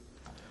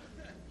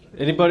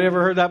Anybody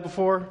ever heard that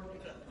before?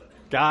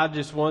 God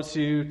just wants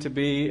you to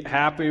be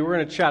happy. We're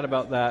going to chat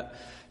about that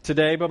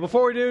today. But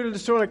before we do, I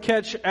just want to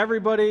catch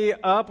everybody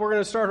up. We're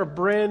going to start a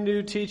brand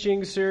new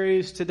teaching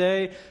series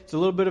today. It's a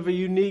little bit of a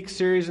unique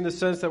series in the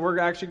sense that we're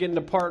actually getting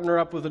to partner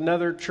up with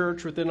another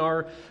church within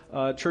our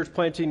church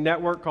planting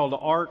network called the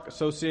ARC,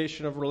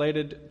 Association of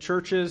Related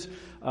Churches.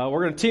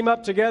 We're going to team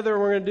up together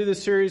and we're going to do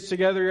this series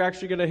together. You're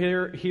actually going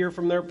to hear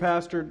from their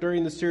pastor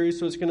during the series,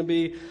 so it's going to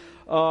be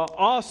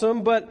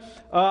awesome, but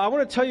I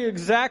want to tell you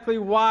exactly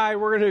why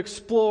we're going to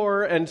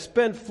explore and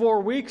spend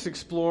 4 weeks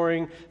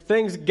exploring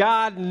things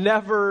God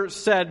never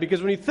said.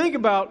 Because when you think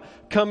about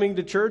coming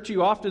to church,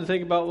 you often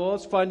think about, well,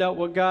 let's find out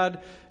what God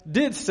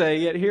did say.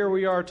 Yet here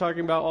we are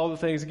talking about all the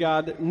things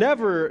God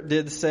never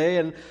did say.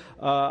 And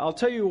I'll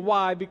tell you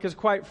why, because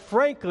quite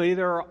frankly,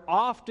 there are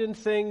often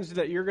things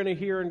that you're going to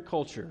hear in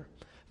culture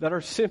that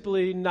are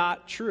simply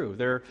not true.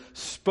 They're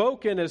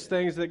spoken as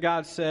things that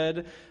God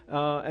said,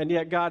 and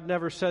yet God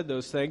never said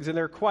those things, and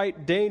they're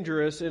quite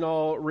dangerous in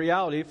all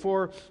reality.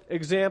 For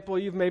example,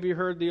 you've maybe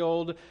heard the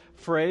old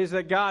phrase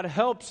that God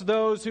helps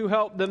those who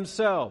help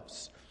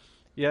themselves,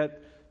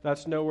 yet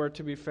that's nowhere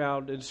to be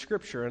found in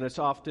Scripture, and it's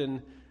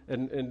often,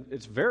 and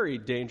it's very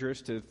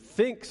dangerous to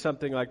think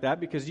something like that,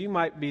 because you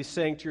might be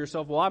saying to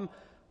yourself, well,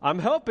 I'm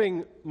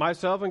helping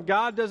myself, and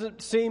God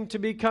doesn't seem to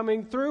be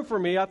coming through for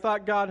me. I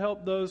thought God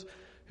helped those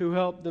who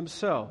help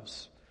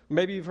themselves.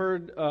 Maybe you've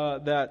heard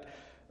that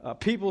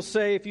people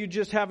say if you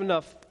just have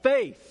enough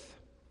faith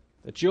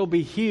that you'll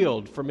be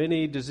healed from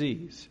any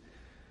disease.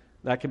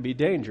 That can be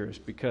dangerous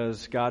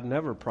because God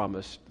never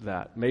promised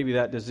that. Maybe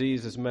that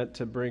disease is meant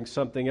to bring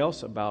something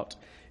else about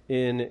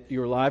in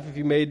your life. If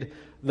you made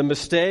the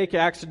mistake,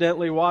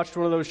 accidentally watched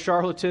one of those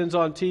charlatans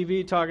on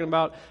TV talking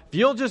about, if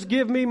you'll just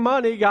give me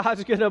money,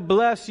 God's going to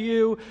bless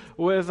you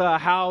with a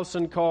house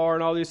and car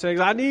and all these things.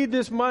 I need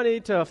this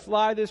money to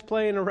fly this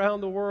plane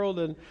around the world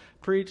and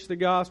preach the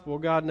gospel.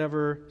 God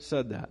never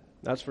said that.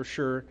 That's for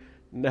sure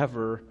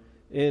never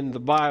in the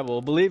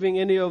Bible. Believing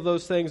any of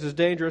those things is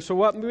dangerous. So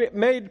what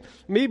made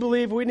me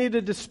believe we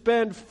needed to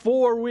spend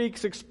 4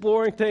 weeks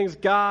exploring things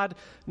God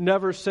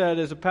never said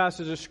is a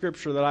passage of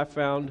Scripture that I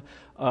found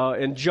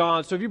in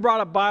John. So if you brought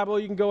a Bible,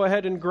 you can go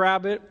ahead and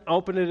grab it,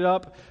 open it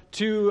up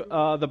to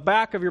the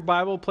back of your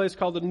Bible, a place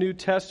called the New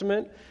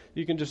Testament.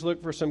 You can just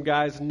look for some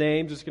guys'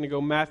 names. It's going to go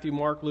Matthew,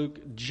 Mark,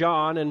 Luke,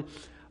 John. And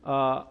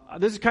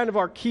this is kind of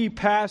our key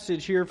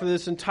passage here for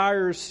this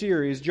entire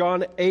series,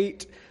 John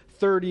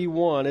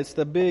 8:31. It's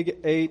the big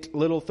 8,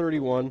 little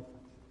 31.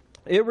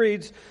 It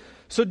reads,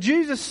 "So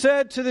Jesus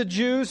said to the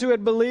Jews who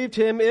had believed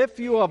him, 'If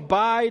you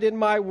abide in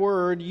my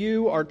word,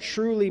 you are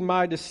truly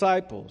my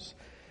disciples.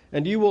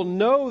 And you will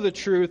know the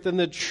truth, and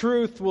the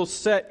truth will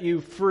set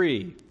you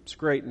free.'" It's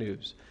great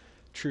news.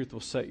 Truth will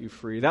set you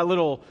free. That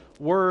little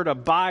word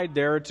abide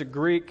there, it's a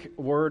Greek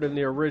word in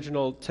the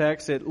original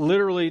text. It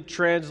literally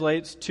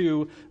translates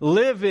to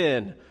live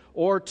in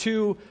or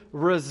to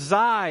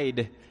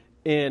reside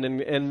in.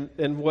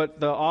 And what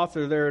the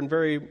author there in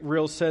very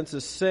real sense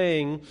is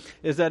saying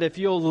is that if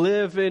you'll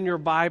live in your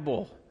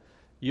Bible,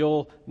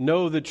 you'll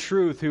know the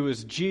truth, who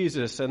is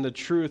Jesus, and the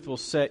truth will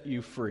set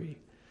you free.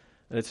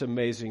 And it's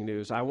amazing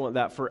news. I want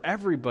that for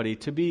everybody,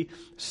 to be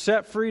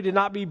set free, to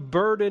not be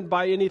burdened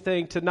by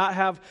anything, to not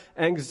have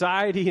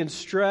anxiety and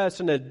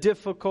stress and a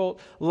difficult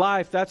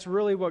life. That's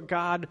really what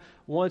God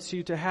wants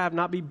you to have,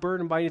 not be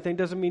burdened by anything.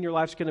 Doesn't mean your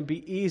life's going to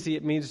be easy.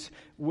 It means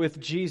with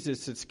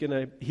Jesus, He's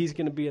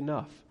going to be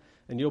enough.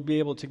 And you'll be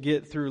able to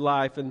get through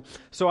life. And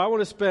so I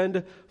want to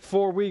spend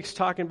 4 weeks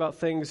talking about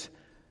things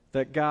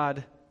that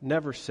God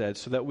never said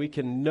so that we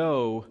can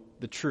know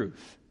the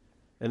truth.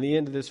 And the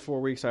end of this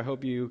 4 weeks, I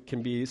hope you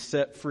can be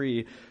set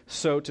free,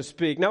 so to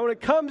speak. Now, when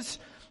it comes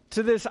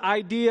to this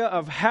idea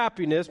of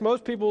happiness,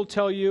 most people will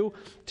tell you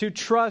to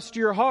trust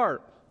your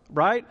heart,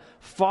 right?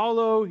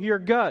 Follow your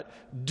gut.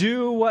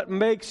 Do what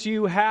makes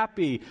you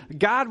happy.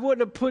 God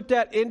wouldn't have put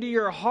that into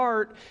your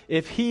heart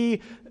if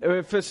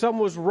something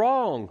was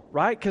wrong,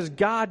 right? Because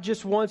God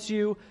just wants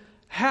you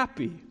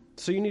happy.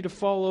 So you need to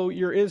follow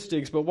your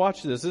instincts. But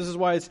watch this. This is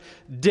why it's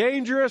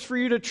dangerous for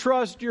you to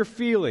trust your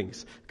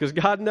feelings. Because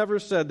God never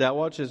said that.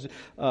 Watch this.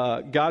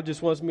 God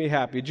just wants me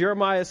happy.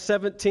 Jeremiah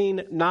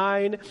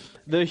 17:9.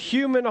 "The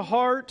human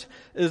heart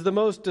is the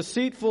most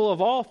deceitful of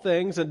all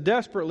things and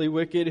desperately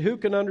wicked. Who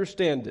can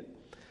understand it?"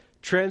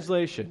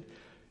 Translation.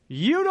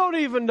 You don't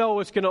even know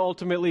what's going to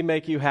ultimately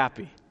make you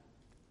happy.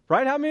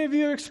 Right? How many of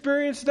you have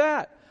experienced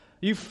that?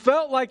 You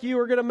felt like you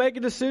were going to make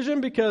a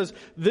decision because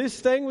this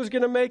thing was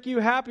going to make you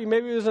happy.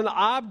 Maybe it was an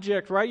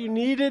object, right? You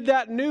needed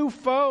that new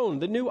phone,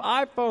 the new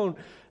iPhone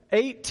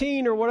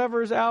 18 or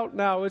whatever is out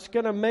now. It's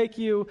going to make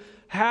you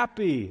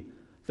happy.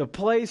 The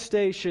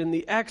PlayStation,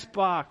 the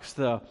Xbox,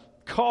 the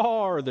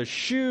car, the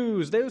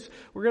shoes, those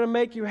were going to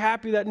make you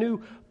happy. That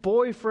new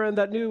boyfriend,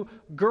 that new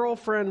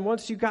girlfriend,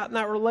 once you got in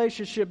that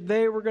relationship,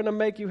 they were going to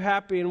make you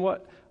happy. And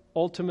what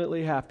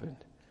ultimately happened?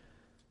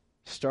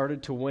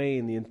 Started to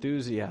wane the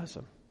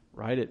enthusiasm.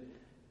 Right? It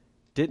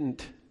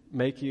didn't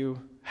make you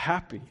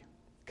happy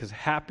because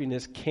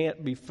happiness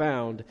can't be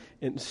found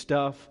in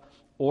stuff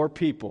or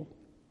people.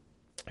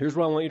 Here's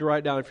what I want you to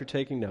write down if you're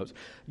taking notes.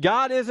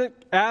 God isn't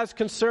as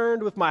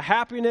concerned with my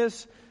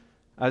happiness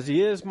as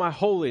he is my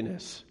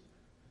holiness.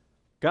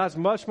 God's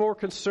much more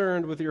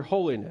concerned with your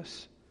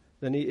holiness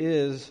than he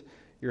is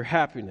your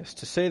happiness.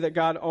 To say that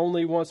God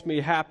only wants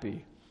me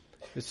happy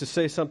is to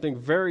say something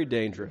very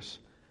dangerous,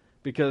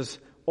 because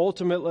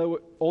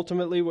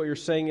ultimately what you're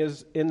saying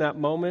is, in that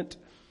moment,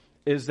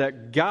 is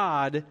that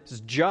God's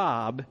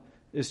job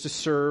is to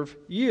serve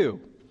you.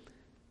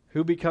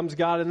 Who becomes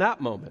God in that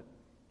moment?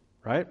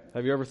 Right?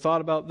 Have you ever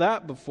thought about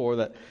that before?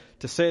 That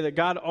to say that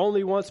God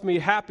only wants me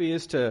happy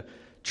is to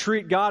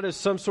treat God as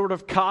some sort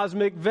of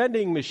cosmic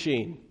vending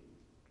machine.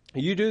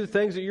 You do the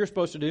things that you're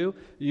supposed to do.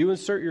 You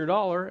insert your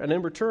dollar, and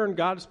in return,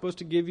 God is supposed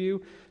to give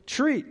you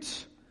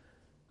treats.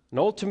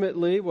 And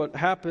ultimately, what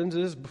happens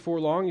is,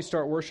 before long, you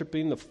start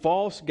worshiping the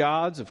false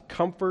gods of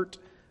comfort,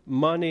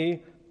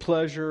 money,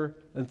 pleasure,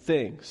 and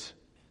things,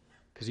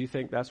 because you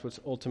think that's what's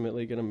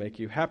ultimately going to make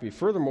you happy.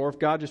 Furthermore, if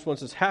God just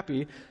wants us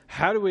happy,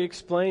 how do we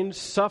explain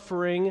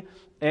suffering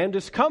and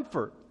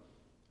discomfort?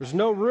 There's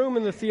no room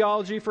in the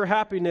theology for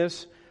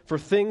happiness for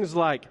things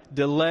like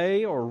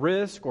delay or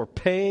risk or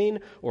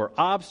pain or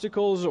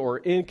obstacles or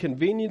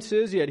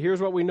inconveniences. Yet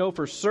here's what we know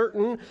for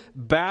certain: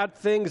 bad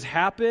things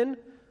happen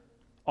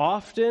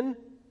often.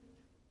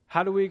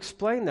 How do we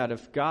explain that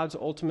if God's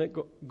ultimate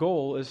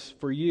goal is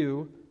for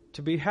you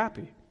to be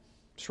happy?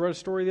 Just read a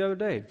story the other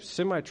day.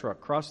 Semi-truck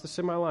crossed the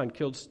semi line,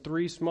 killed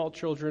 3 small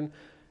children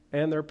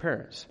and their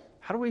parents.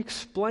 How do we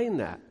explain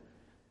that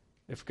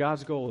if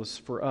God's goal is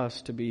for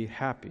us to be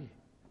happy?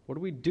 What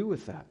do we do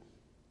with that?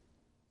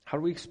 How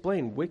do we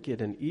explain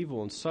wicked and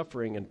evil and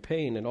suffering and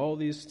pain and all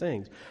these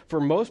things? For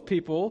most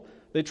people,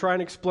 they try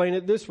and explain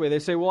it this way. They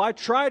say, well, I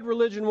tried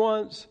religion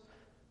once.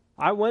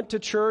 I went to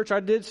church. I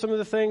did some of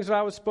the things that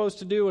I was supposed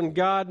to do, and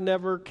God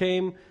never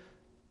came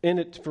in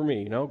it for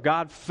me.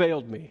 God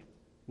failed me.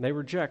 And they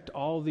reject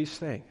all these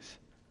things.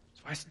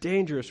 That's why it's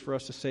dangerous for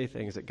us to say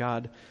things that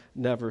God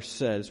never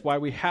says. It's why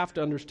we have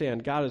to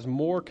understand God is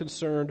more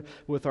concerned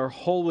with our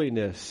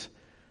holiness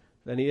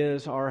than he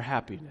is our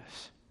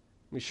happiness.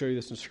 Let me show you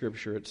this in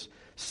Scripture. It's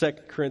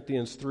 2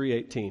 Corinthians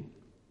 3:18. It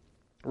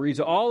reads,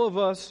 all of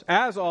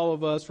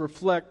us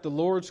reflect the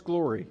Lord's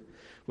glory,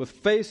 with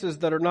faces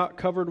that are not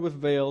covered with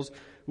veils,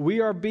 we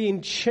are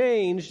being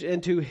changed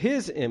into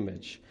his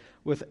image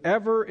with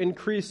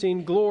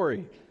ever-increasing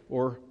glory,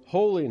 or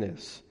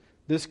holiness.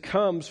 This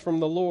comes from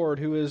the Lord,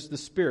 who is the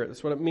Spirit.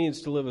 That's what it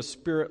means to live a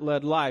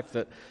Spirit-led life,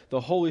 that the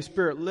Holy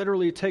Spirit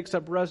literally takes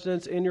up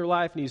residence in your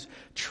life, and he's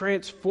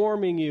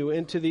transforming you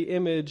into the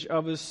image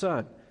of his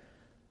Son.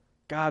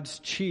 God's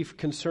chief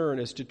concern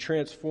is to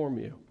transform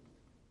you,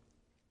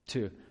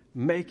 to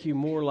make you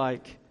more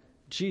like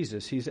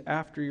Jesus. He's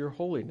after your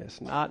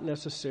holiness, not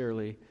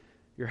necessarily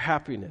your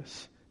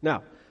happiness.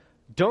 Now,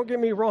 don't get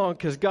me wrong,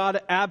 because God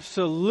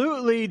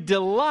absolutely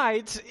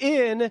delights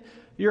in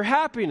your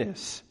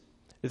happiness.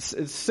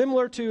 It's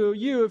similar to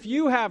you if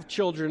you have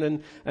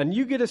children and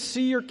you get to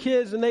see your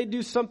kids and they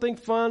do something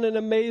fun and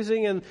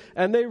amazing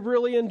and they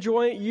really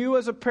enjoy it. You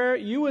as a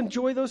parent, you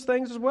enjoy those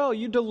things as well.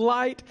 You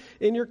delight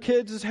in your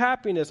kids'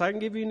 happiness. I can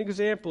give you an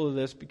example of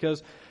this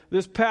because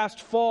this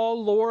past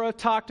fall, Laura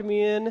talked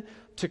me in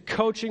to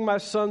coaching my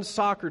son's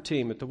soccer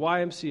team at the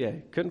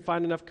YMCA. Couldn't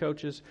find enough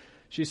coaches.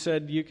 She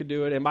said, you could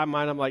do it. In my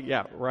mind, I'm like,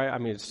 yeah, right. I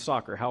mean, it's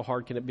soccer. How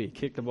hard can it be?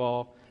 Kick the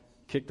ball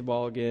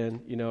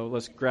again.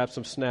 Let's grab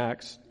some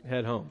snacks,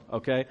 head home.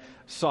 Okay?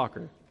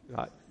 Soccer.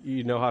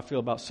 You know how I feel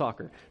about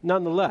soccer.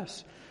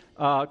 Nonetheless,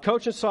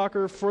 coaching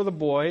soccer for the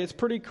boy, it's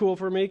pretty cool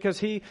for me because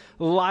he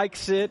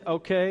likes it.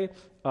 Okay?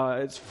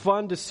 It's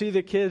fun to see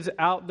the kids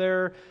out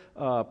there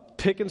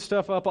picking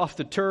stuff up off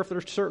the turf.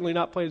 They're certainly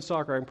not playing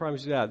soccer, I can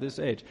promise you that, at this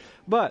age.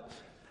 But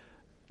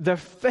their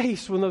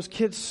face when those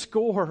kids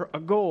score a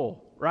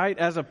goal, right?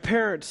 As a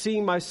parent,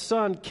 seeing my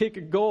son kick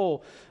a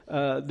goal,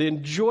 the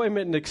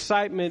enjoyment and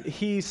excitement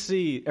he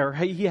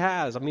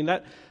has. I mean,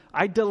 that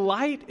I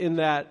delight in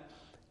that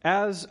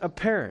as a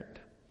parent.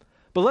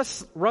 But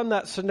let's run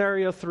that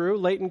scenario through.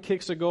 Leighton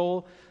kicks a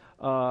goal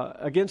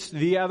against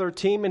the other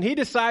team, and he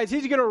decides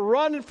he's going to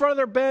run in front of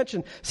their bench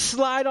and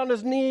slide on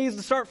his knees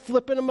and start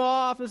flipping them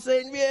off and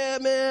saying, yeah,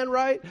 man,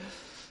 right?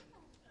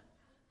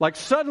 Like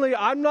suddenly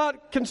I'm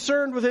not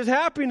concerned with his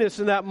happiness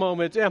in that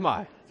moment, am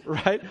I?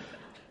 Right?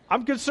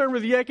 I'm concerned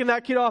with yanking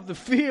that kid off the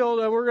field,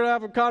 and we're going to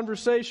have a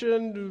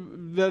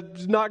conversation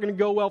that's not going to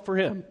go well for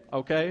him,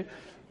 okay?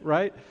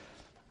 Right?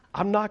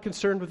 I'm not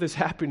concerned with his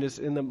happiness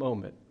in the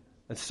moment.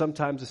 And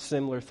sometimes a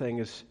similar thing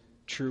is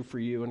true for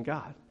you and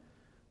God.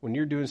 When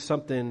you're doing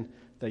something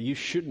that you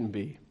shouldn't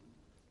be,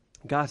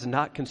 God's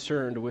not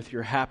concerned with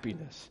your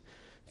happiness.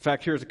 In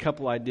fact, here's a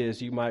couple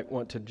ideas you might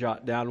want to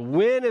jot down.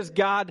 When is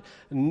God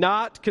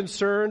not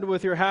concerned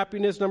with your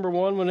happiness? Number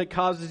one, when it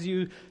causes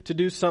you to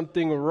do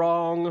something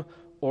wrong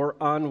or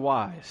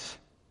unwise.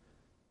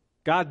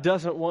 God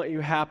doesn't want you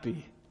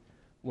happy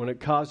when it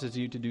causes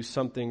you to do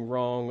something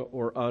wrong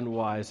or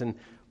unwise. And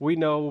we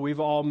know we've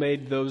all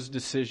made those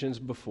decisions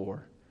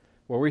before.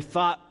 where we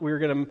thought we were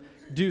going to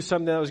do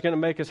something that was going to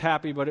make us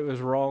happy, but it was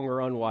wrong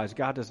or unwise.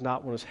 God does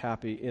not want us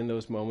happy in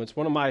those moments.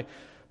 One of my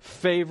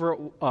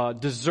favorite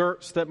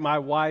desserts that my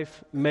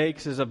wife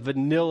makes is a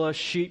vanilla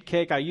sheet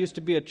cake. I used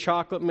to be a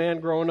chocolate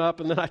man growing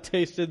up, and then I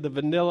tasted the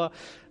vanilla,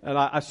 and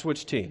I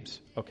switched teams,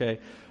 okay?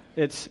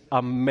 It's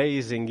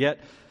amazing. Yet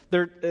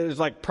there's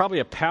like probably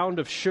a pound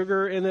of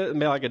sugar in it,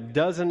 maybe like a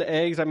dozen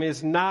eggs. I mean,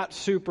 it's not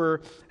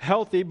super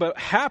healthy, but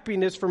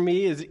happiness for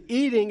me is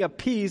eating a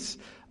piece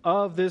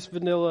of this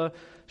vanilla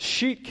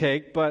sheet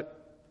cake.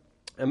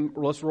 And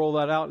let's roll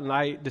that out, and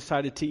I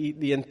decided to eat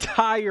the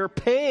entire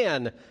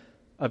pan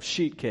of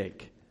sheet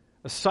cake.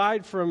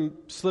 Aside from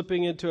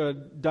slipping into a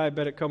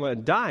diabetic coma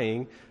and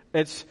dying,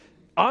 it's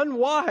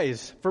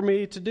unwise for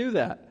me to do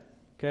that.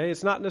 Okay,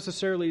 it's not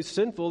necessarily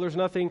sinful. There's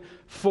nothing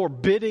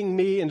forbidding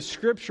me in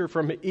Scripture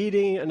from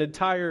eating an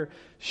entire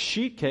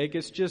sheet cake.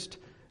 It's just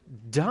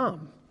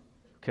dumb.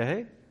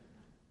 Okay?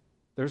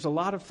 There's a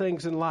lot of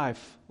things in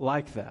life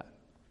like that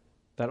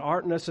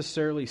aren't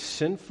necessarily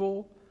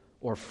sinful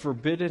or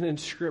forbidden in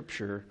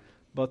Scripture,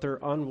 but they're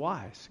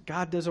unwise.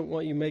 God doesn't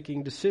want you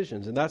making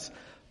decisions, and that's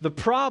the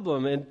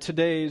problem in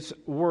today's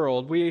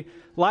world. We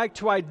like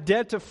to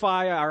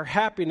identify our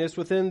happiness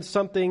within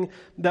something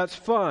that's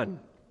fun.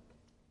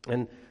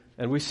 And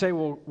we say,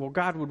 well,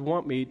 God would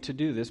want me to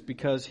do this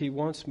because He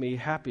wants me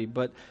happy,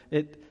 but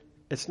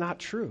it's not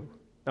true.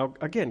 Now,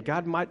 again,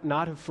 God might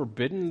not have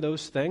forbidden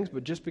those things,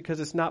 but just because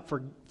it's not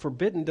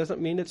forbidden doesn't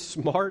mean it's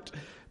smart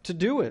to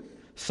do it.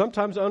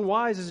 Sometimes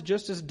unwise is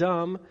just as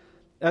dumb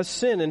as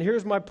sin. And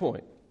here's my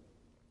point.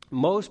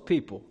 Most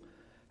people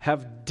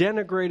have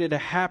denigrated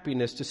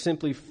happiness to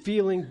simply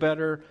feeling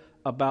better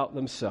about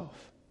themselves.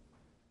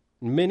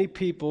 Many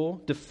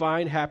people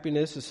define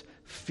happiness as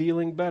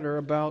feeling better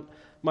about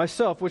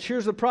myself, which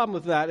here's the problem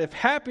with that. If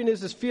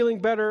happiness is feeling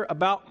better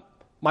about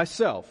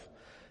myself,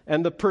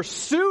 and the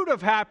pursuit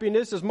of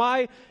happiness is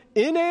my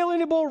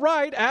inalienable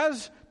right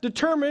as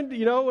determined,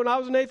 when I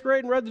was in 8th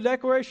grade and read the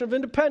Declaration of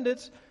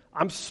Independence,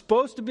 I'm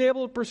supposed to be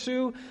able to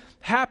pursue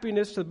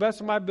happiness to the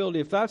best of my ability.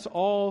 If that's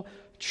all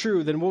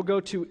true, then we'll go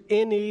to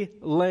any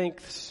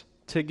lengths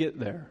to get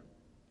there,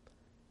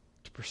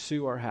 to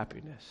pursue our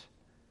happiness.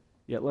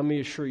 Yet let me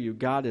assure you,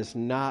 God is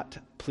not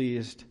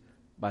pleased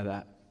by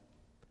that.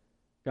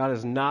 God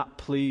is not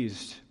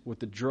pleased with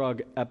the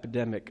drug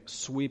epidemic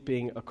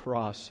sweeping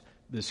across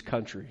this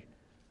country.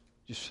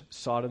 Just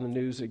saw it in the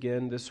news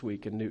again this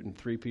week in Newton,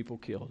 3 people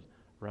killed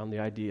around the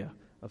idea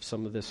of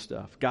some of this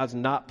stuff. God's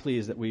not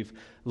pleased that we've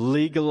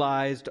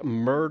legalized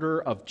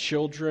murder of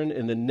children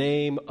in the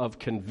name of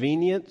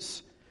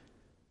convenience.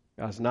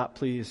 God's not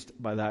pleased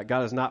by that.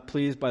 God is not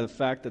pleased by the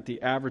fact that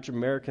the average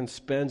American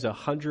spends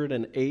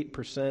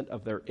 108%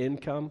 of their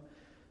income.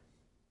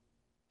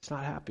 It's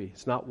not happy.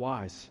 It's not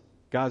wise.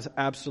 God's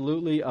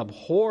absolutely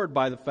abhorred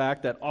by the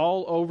fact that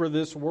all over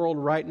this world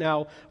right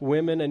now,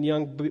 women and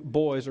young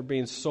boys are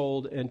being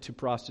sold into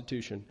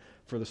prostitution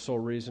for the sole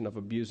reason of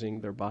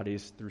abusing their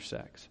bodies through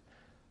sex.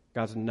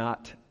 God's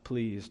not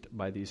pleased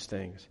by these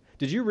things.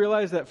 Did you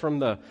realize that from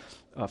the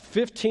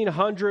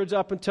 1500s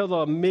up until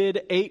the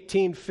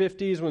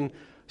mid-1850s, when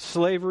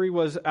slavery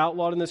was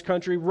outlawed in this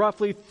country,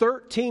 roughly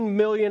 13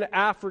 million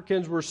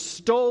Africans were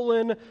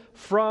stolen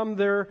from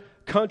their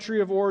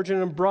country of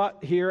origin and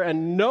brought here,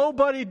 and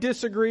nobody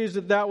disagrees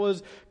that that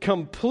was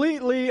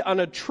completely an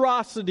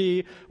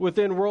atrocity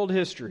within world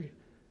history.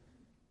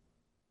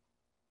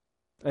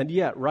 And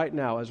yet, right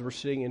now, as we're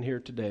sitting in here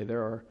today,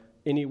 there are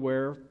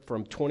anywhere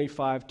from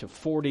 25 to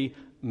 40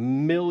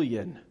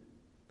 million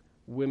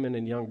women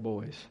and young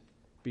boys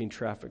being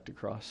trafficked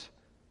across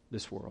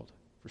this world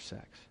for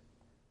sex.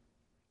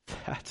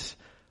 That's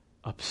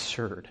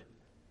absurd.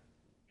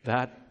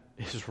 That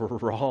is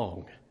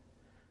wrong.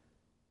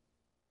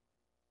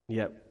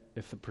 Yet,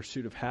 if the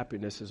pursuit of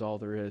happiness is all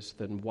there is,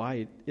 then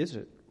why is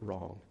it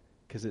wrong?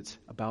 Because it's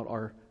about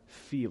our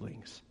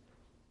feelings.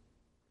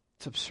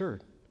 It's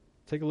absurd.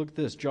 Take a look at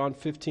this. John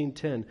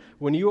 15:10.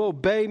 When you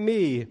obey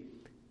me,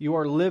 you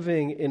are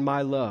living in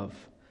my love,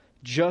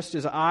 just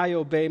as I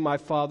obey my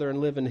Father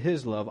and live in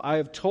his love. I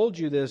have told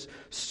you this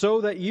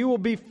so that you will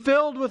be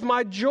filled with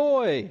my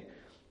joy.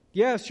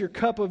 Yes, your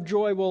cup of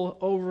joy will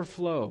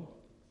overflow.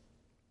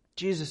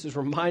 Jesus is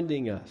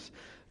reminding us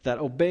that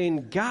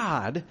obeying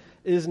God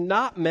is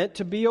not meant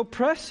to be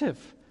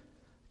oppressive.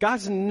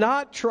 God's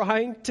not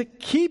trying to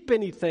keep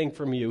anything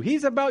from you.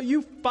 He's about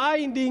you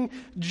finding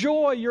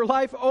joy, your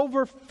life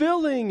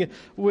overfilling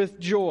with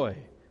joy.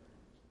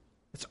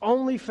 It's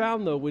only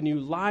found, though, when you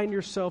line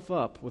yourself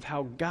up with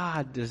how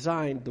God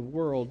designed the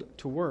world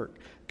to work.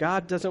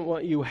 God doesn't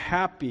want you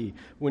happy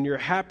when your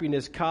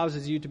happiness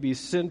causes you to be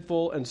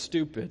sinful and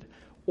stupid,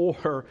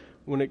 or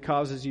when it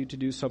causes you to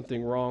do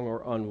something wrong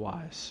or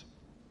unwise.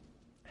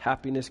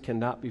 Happiness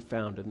cannot be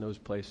found in those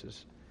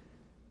places.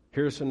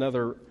 Here's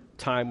another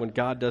time when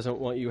God doesn't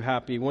want you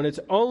happy, when it's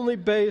only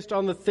based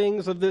on the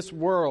things of this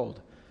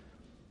world.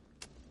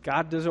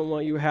 God doesn't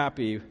want you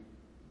happy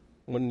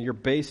when you're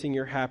basing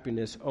your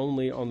happiness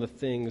only on the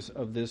things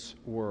of this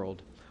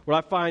world. What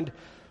I find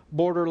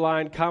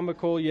borderline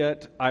comical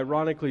yet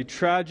ironically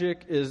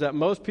tragic is that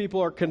most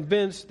people are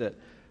convinced that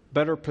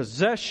better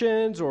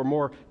possessions or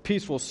more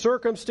peaceful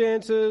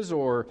circumstances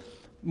or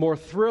more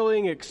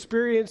thrilling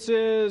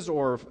experiences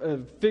or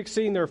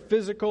fixing their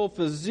physical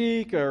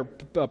physique or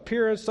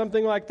appearance,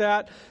 something like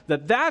that,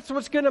 that's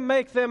what's going to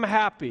make them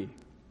happy.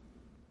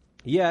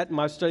 Yet, in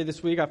my study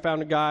this week, I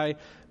found a guy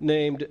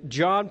named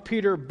John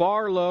Peter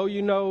Barlow.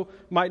 You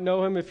might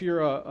know him if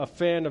you're a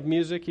fan of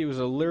music. He was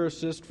a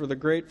lyricist for the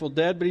Grateful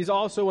Dead, but he's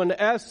also an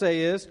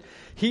essayist.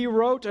 He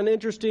wrote an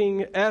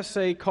interesting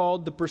essay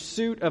called The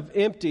Pursuit of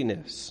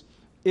Emptiness.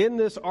 In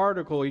this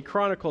article, he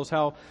chronicles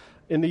how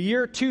in the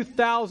year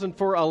 2000,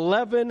 for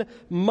 11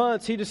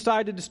 months, he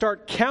decided to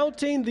start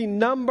counting the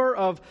number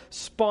of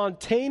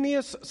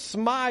spontaneous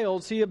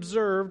smiles he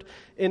observed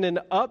in an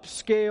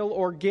upscale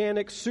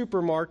organic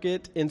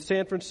supermarket in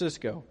San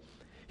Francisco.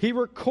 He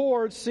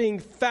records seeing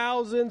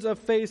thousands of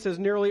faces,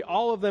 nearly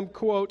all of them,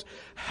 quote,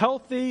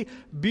 healthy,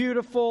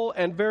 beautiful,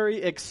 and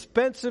very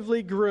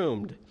expensively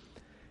groomed.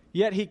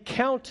 Yet he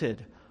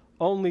counted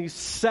only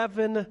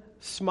 7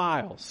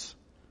 smiles.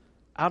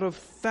 Out of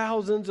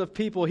thousands of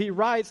people, he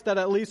writes that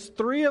at least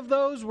 3 of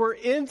those were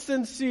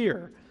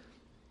insincere.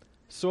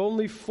 So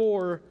only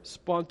 4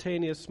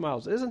 spontaneous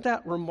smiles. Isn't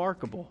that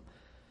remarkable?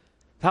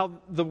 How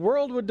the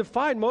world would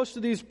define most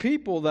of these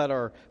people that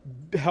are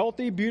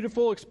healthy,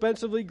 beautiful,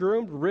 expensively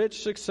groomed,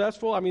 rich,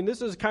 successful. I mean,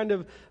 this is kind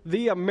of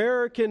the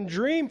American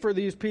dream for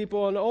these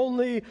people, and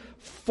only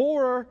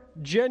 4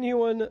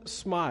 genuine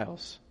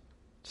smiles.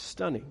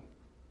 Stunning.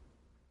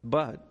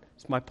 But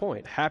it's my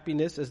point.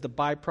 Happiness is the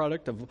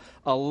byproduct of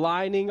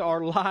aligning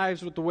our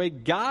lives with the way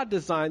God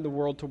designed the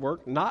world to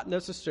work, not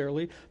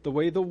necessarily the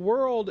way the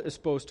world is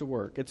supposed to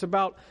work. It's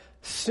about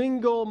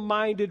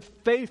single-minded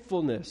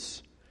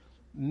faithfulness,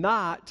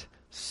 not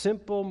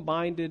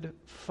simple-minded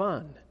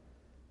fun.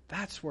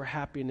 That's where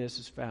happiness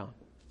is found.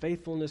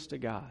 Faithfulness to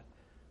God.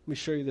 Let me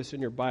show you this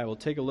in your Bible.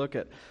 Take a look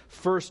at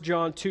 1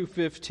 John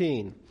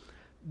 2:15.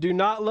 Do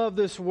not love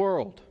this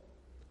world,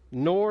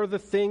 nor the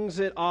things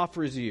it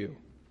offers you.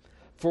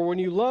 For when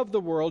you love the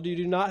world, you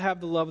do not have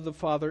the love of the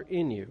Father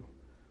in you.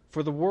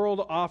 For the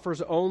world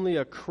offers only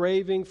a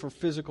craving for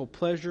physical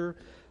pleasure,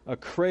 a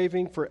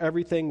craving for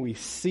everything we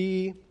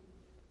see,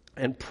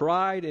 and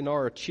pride in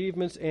our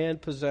achievements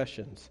and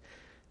possessions.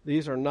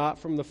 These are not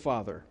from the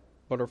Father,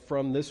 but are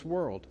from this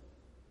world.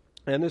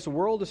 And this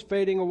world is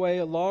fading away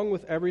along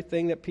with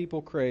everything that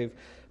people crave.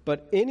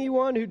 But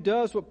anyone who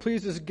does what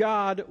pleases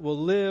God will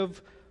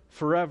live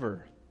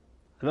forever.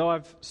 I know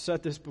I've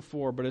said this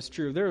before, but it's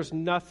true. There is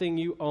nothing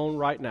you own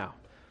right now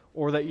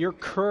or that you're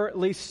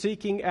currently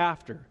seeking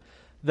after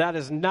that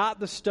is not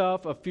the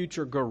stuff of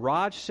future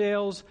garage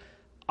sales,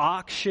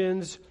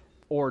 auctions,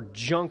 or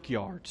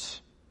junkyards.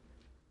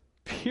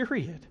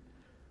 Period.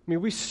 I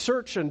mean, we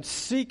search and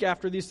seek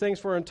after these things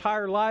for our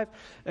entire life,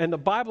 and the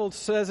Bible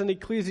says in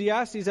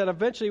Ecclesiastes that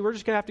eventually we're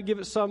just going to have to give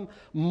it some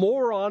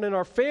moron in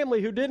our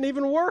family who didn't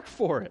even work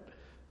for it.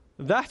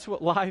 That's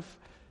what life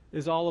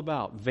is all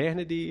about.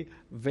 Vanity,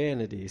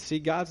 vanity. See,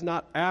 God's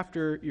not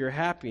after your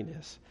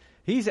happiness.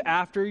 He's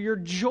after your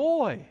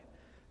joy.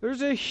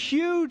 There's a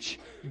huge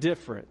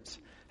difference.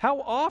 How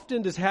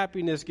often does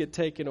happiness get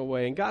taken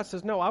away? And God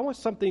says, no, I want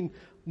something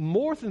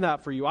more than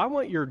that for you. I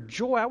want your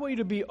joy. I want you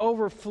to be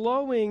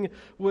overflowing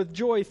with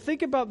joy.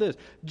 Think about this.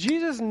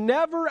 Jesus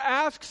never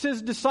asks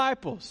his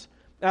disciples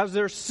as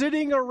they're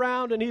sitting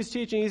around and he's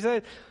teaching. He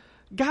said,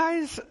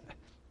 guys,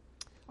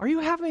 are you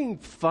having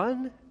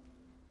fun?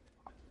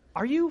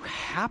 Are you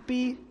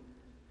happy?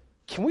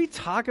 Can we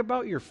talk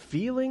about your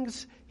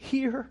feelings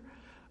here?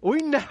 We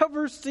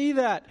never see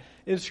that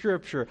in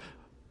Scripture.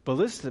 But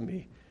listen to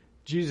me.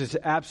 Jesus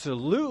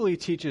absolutely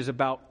teaches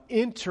about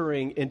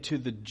entering into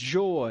the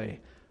joy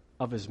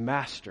of his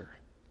master.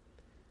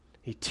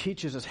 He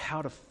teaches us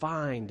how to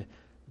find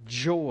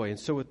joy. And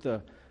so with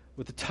the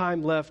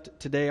time left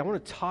today, I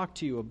want to talk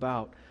to you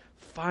about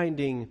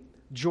finding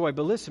joy.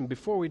 But listen,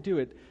 before we do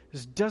it,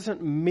 this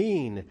doesn't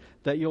mean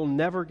that you'll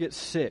never get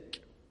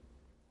sick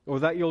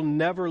or that you'll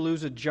never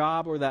lose a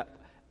job or that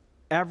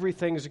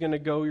everything's going to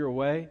go your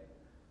way.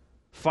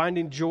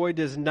 Finding joy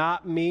does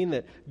not mean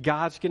that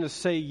God's going to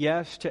say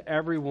yes to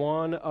every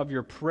one of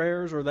your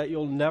prayers or that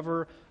you'll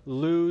never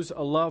lose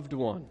a loved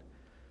one.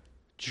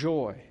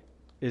 Joy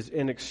is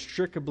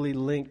inextricably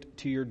linked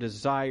to your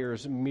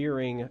desires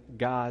mirroring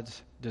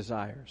God's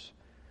desires.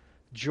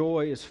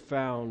 Joy is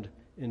found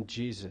in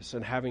Jesus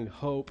and having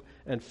hope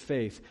and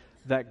faith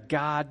that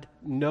God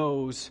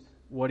knows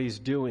what he's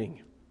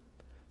doing,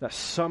 that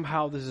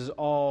somehow this is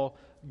all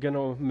going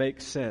to make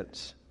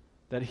sense,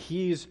 that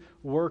he's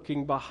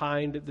working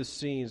behind the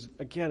scenes.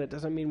 Again, it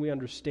doesn't mean we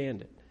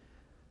understand it.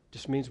 It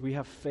just means we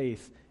have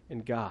faith in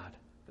God,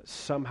 that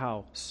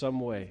somehow, some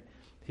way,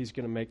 he's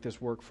going to make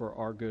this work for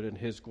our good and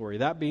his glory.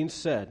 That being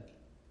said,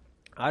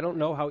 I don't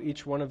know how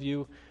each one of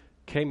you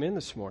came in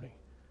this morning.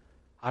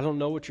 I don't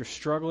know what you're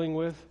struggling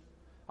with.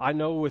 I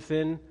know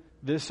within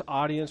this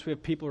audience we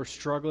have people who are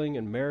struggling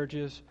in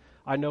marriages.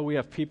 I know we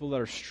have people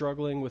that are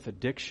struggling with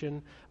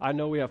addiction. I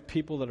know we have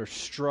people that are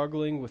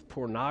struggling with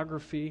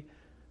pornography.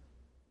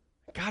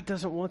 God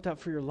doesn't want that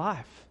for your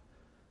life.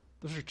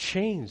 Those are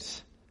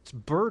chains. It's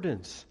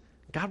burdens.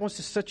 God wants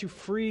to set you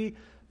free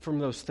from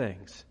those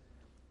things.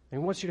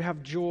 And He wants you to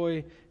have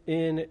joy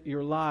in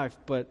your life,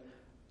 but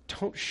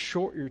don't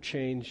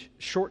shortchange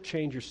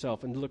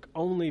yourself and look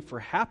only for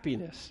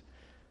happiness.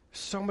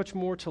 So much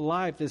more to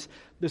life.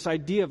 This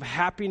idea of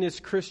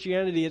happiness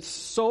Christianity, it's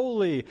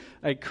solely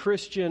a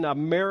Christian,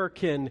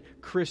 American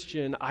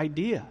Christian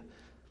idea.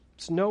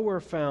 It's nowhere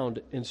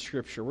found in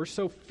Scripture. We're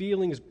so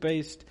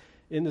feelings-based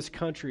in this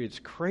country. It's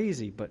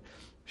crazy, but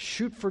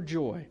shoot for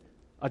joy.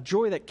 A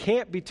joy that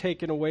can't be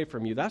taken away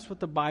from you. That's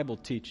what the Bible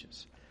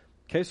teaches.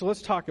 Okay, so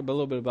let's talk a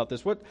little bit about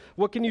this.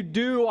 What can you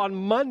do on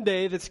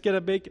Monday that's going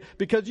to make,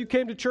 because you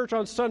came to church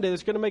on Sunday,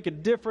 that's going to make a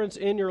difference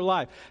in your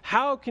life?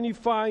 How can you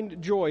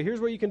find joy? Here's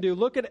what you can do.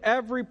 Look at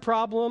every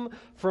problem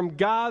from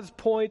God's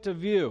point of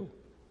view.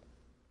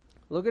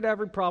 Look at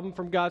every problem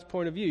from God's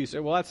point of view. You say,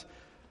 well, that's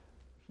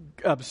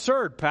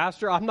absurd,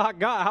 Pastor. I'm not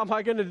God. How am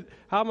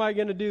I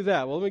going to do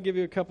that? Well, let me give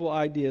you a couple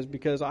ideas,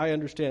 because I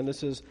understand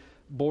this is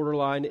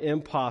borderline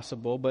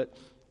impossible, but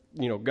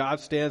God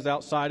stands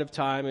outside of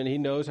time and He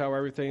knows how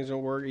everything's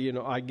going to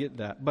work. I get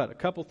that. But a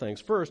couple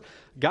things. First,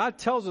 God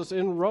tells us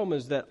in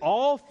Romans that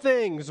all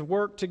things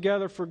work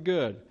together for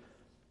good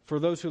for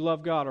those who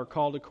love God, are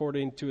called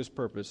according to His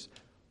purpose.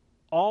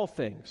 All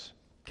things.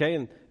 Okay,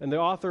 and the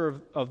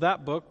author of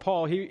that book,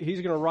 Paul,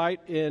 he's going to write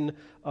in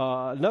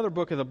another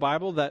book of the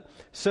Bible that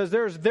says,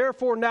 there is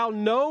therefore now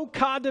no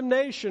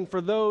condemnation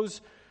for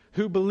those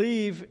who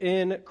believe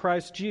in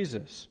Christ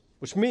Jesus.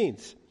 Which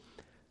means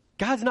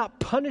God's not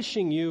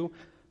punishing you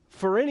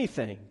for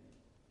anything.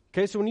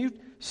 Okay, so when you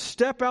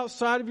step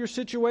outside of your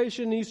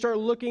situation and you start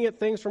looking at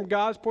things from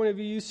God's point of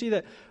view, you see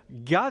that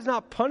God's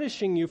not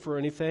punishing you for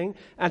anything,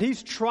 and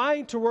He's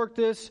trying to work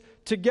this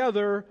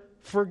together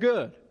for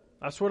good.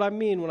 That's what I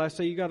mean when I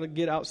say you got to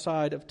get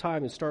outside of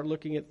time and start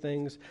looking at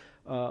things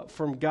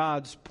from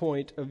God's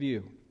point of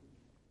view.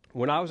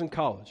 When I was in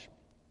college,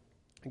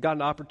 I got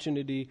an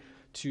opportunity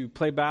to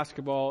play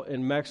basketball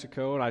in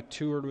Mexico, and I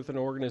toured with an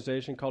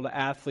organization called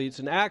Athletes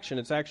in Action.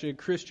 It's actually a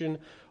Christian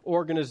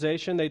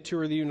organization. They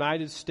tour the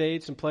United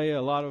States and play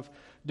a lot of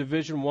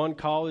Division I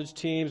college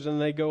teams, and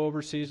they go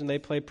overseas and they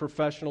play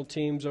professional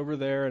teams over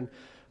there. And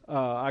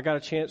I got a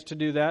chance to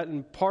do that.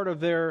 And part of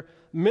their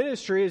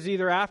ministry is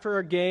either after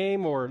a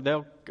game, or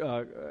they'll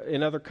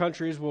in other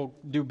countries will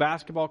do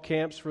basketball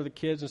camps for the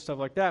kids and stuff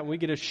like that. And we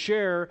get to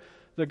share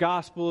the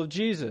gospel of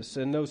Jesus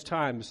in those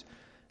times.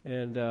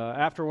 And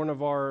after one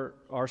of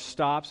our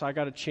stops, I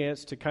got a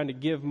chance to kind of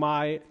give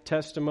my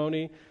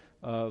testimony.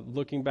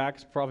 Looking back,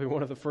 it's probably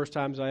one of the first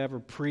times I ever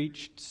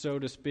preached, so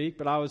to speak.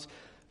 But I was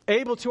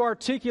able to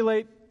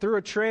articulate through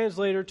a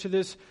translator to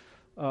this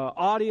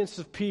audience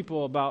of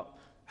people about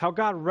how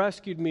God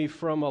rescued me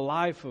from a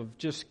life of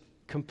just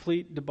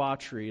complete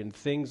debauchery and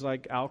things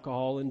like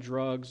alcohol and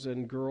drugs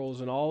and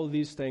girls and all of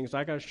these things.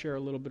 I got to share a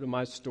little bit of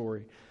my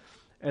story.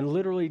 And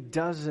literally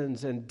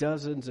dozens and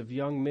dozens of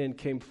young men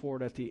came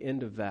forward at the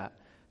end of that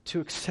to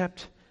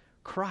accept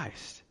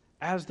Christ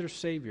as their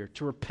Savior,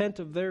 to repent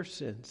of their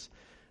sins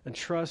and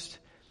trust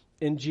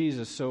in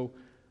Jesus. So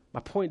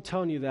my point in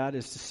telling you that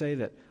is to say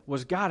that,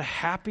 was God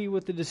happy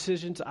with the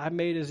decisions I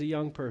made as a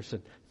young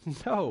person?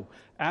 No,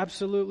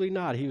 absolutely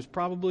not. He was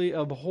probably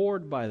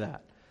abhorred by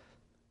that.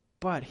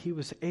 But He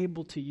was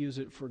able to use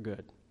it for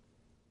good,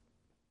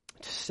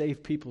 to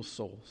save people's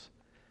souls.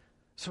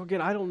 So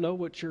again, I don't know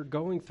what you're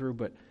going through,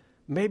 but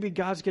maybe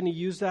God's going to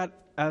use that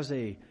as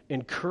an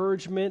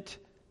encouragement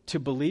to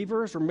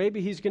believers, or maybe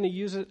He's going to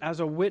use it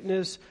as a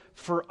witness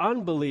for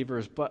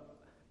unbelievers. But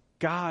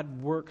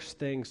God works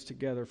things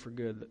together for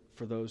good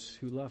for those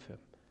who love Him.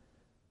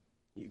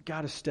 You've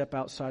got to step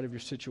outside of your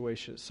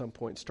situation at some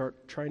point and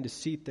start trying to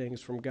see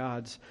things from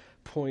God's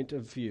point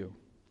of view.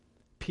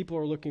 People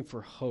are looking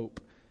for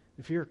hope.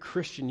 If you're a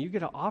Christian, you get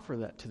to offer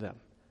that to them.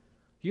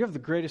 You have the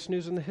greatest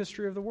news in the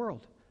history of the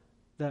world,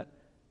 that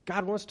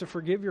God wants to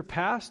forgive your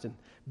past and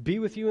be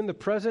with you in the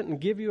present and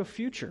give you a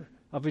future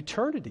of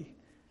eternity.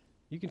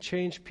 You can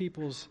change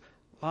people's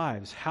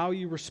lives. How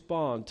you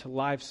respond to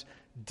life's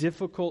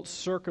difficult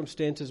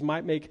circumstances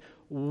might make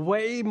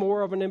way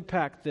more of an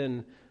impact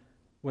than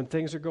when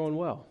things are going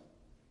well.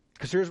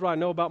 Because here's what I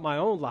know about my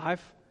own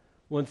life.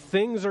 When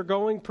things are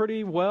going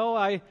pretty well,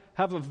 I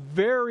have a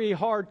very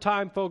hard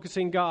time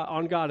focusing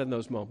on God in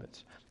those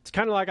moments. It's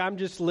kind of like I'm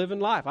just living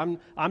life.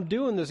 I'm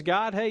doing this,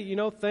 God. Hey,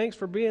 thanks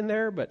for being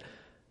there, but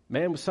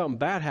man, when something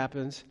bad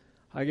happens,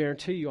 I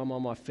guarantee you I'm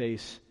on my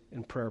face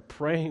in prayer,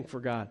 praying for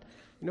God.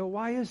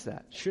 Why is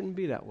that? It shouldn't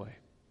be that way.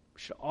 We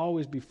should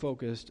always be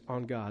focused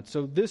on God.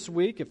 So this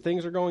week, if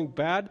things are going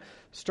bad,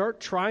 start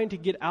trying to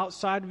get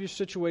outside of your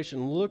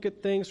situation. Look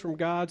at things from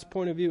God's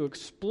point of view.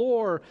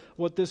 Explore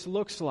what this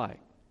looks like.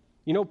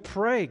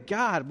 Pray,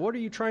 God, what are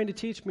you trying to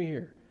teach me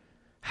here?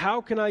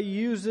 How can I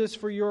use this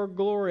for your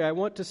glory? I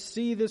want to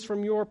see this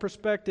from your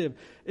perspective.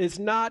 It's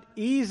not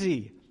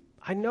easy.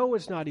 I know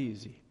it's not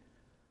easy.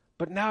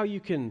 But now you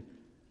can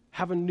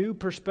have a new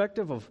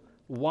perspective of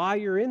why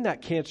you're in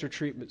that cancer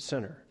treatment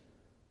center.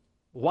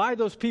 Why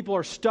those people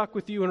are stuck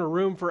with you in a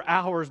room for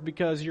hours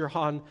because you're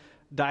on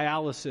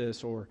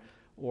dialysis,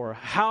 or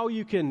how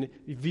you can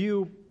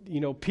view,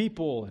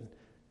 people. And,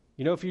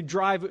 if you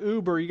drive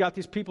Uber, you got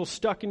these people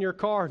stuck in your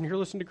car and you're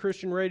listening to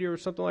Christian radio or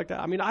something like that.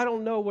 I mean, I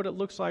don't know what it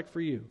looks like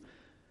for you,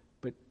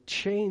 but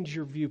change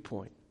your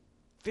viewpoint.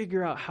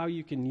 Figure out how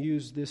you can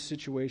use this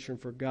situation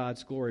for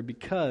God's glory,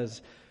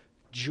 because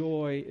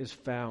joy is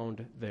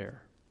found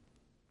there.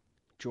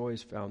 Joy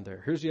is found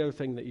there. Here's the other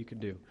thing that you can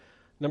do.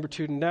 Number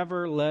 2,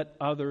 never let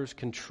others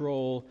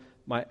control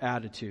my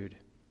attitude.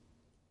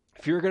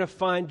 If you're going to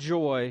find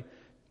joy, you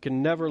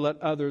can never let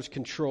others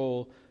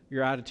control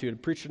your attitude. I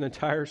preached an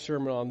entire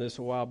sermon on this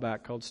a while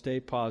back called Stay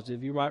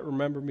Positive. You might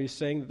remember me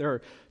saying that there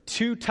are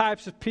 2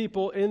 types of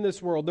people in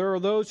this world. There are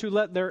those who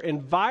let their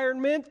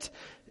environment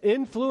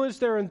influence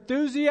their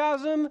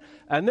enthusiasm,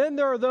 and then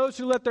there are those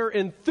who let their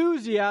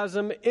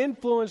enthusiasm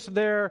influence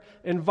their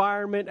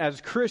environment.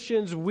 As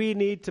Christians, we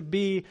need to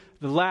be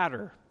the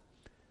latter.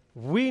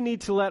 We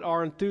need to let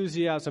our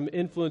enthusiasm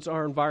influence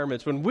our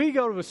environments. When we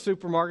go to a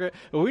supermarket,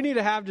 we need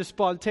to have just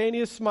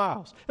spontaneous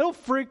smiles. It'll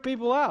freak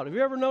people out. Have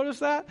you ever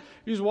noticed that?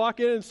 You just walk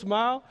in and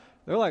smile.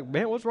 They're like,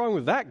 man, what's wrong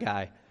with that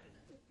guy?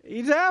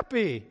 He's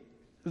happy.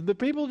 The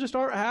people just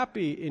aren't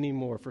happy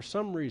anymore for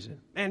some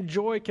reason. And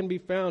joy can be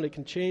found. It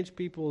can change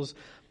people's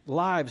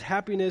lives.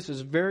 Happiness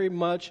is very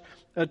much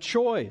a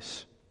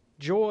choice.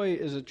 Joy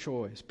is a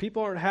choice.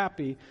 People aren't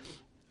happy,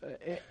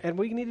 and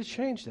we need to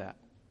change that.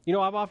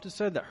 I've often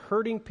said that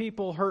hurting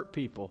people hurt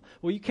people.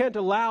 Well, you can't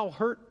allow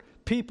hurt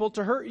people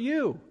to hurt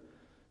you.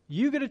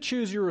 You get to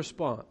choose your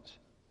response.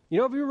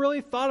 If you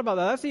really thought about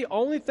that, that's the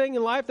only thing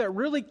in life that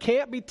really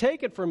can't be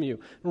taken from you,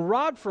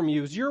 robbed from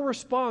you, is your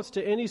response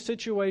to any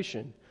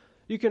situation.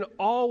 You can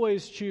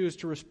always choose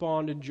to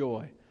respond in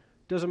joy.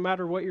 Doesn't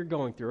matter what you're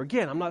going through.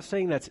 Again, I'm not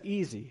saying that's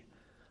easy.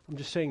 I'm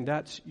just saying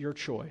that's your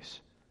choice.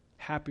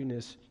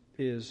 Happiness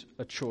is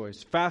a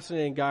choice.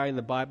 Fascinating guy in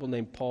the Bible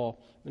named Paul.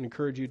 I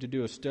encourage you to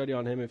do a study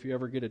on him if you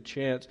ever get a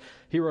chance.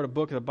 He wrote a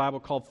book in the Bible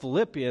called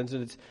Philippians,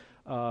 and it's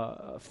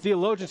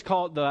theologians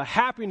call it the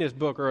happiness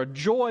book or a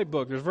joy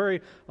book. There's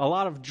a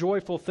lot of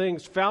joyful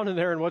things found in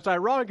there, and what's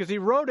ironic is he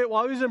wrote it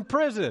while he was in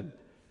prison.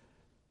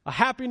 A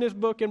happiness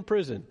book in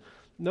prison.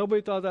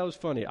 Nobody thought that was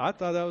funny. I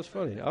thought that was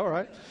funny. All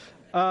right.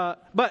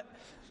 But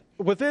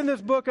within this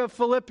book of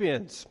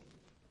Philippians,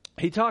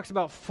 he talks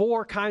about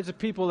 4 kinds of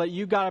people that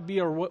you got to be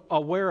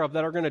aware of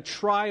that are going to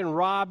try and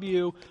rob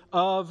you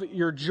of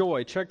your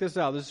joy. Check this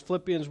out. This is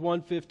Philippians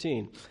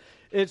 1:15.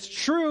 It's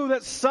true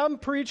that some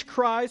preach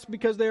Christ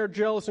because they are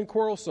jealous and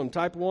quarrelsome,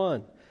 type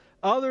 1.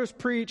 Others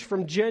preach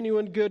from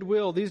genuine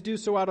goodwill. These do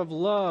so out of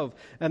love,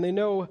 and they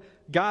know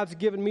God's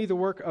given me the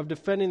work of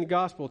defending the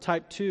gospel,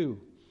 type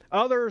 2.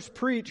 Others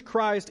preach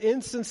Christ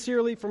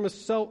insincerely from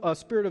a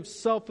spirit of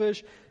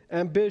selfish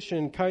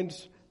ambition, kind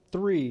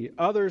 3.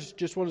 Others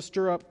just want to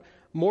stir up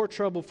more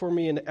trouble for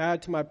me and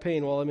add to my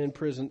pain while I'm in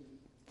prison,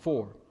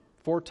 4.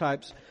 4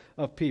 types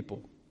of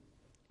people.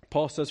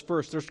 Paul says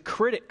first, there's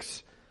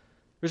critics.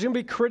 There's going to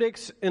be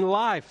critics in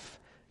life.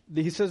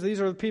 He says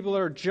these are the people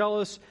that are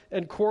jealous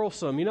and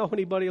quarrelsome. You know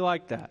anybody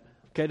like that?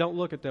 Okay, don't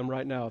look at them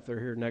right now if they're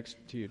here next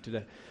to you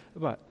today.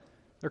 But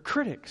they're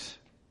critics.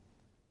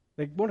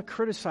 They want to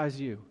criticize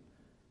you.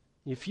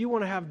 If you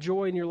want to have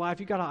joy in your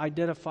life, you got to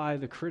identify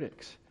the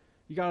critics.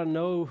 You got to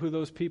know who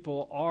those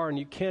people are, and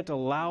you can't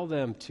allow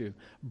them to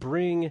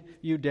bring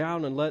you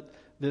down and let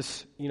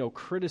this,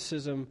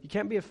 criticism, you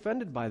can't be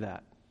offended by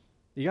that.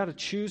 You got to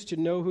choose to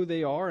know who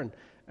they are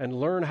and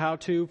learn how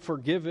to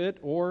forgive it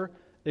or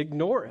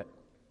ignore it.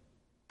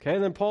 Okay,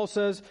 and then Paul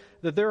says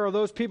that there are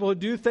those people who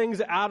do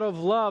things out of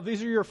love.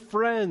 These are your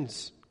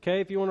friends.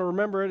 Okay, if you want to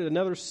remember it,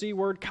 another C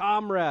word,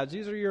 comrades.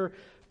 These are your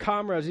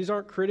comrades. These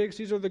aren't critics.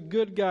 These are the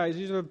good guys.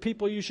 These are the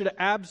people you should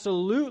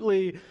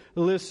absolutely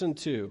listen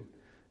to.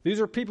 These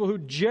are people who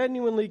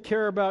genuinely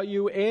care about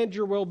you and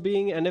your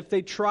well-being, and if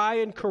they try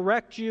and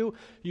correct you,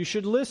 you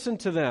should listen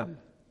to them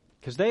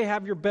because they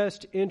have your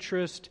best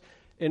interest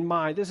in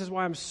mind. This is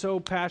why I'm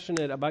so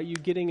passionate about you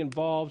getting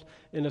involved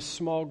in a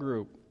small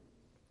group.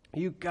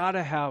 You've got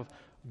to have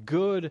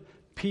good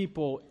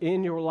people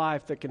in your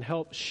life that can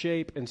help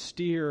shape and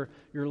steer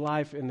your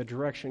life in the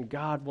direction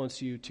God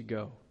wants you to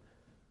go.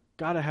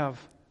 Got to have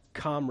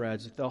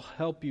comrades that they'll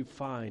help you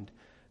find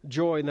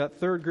joy. In that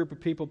third group of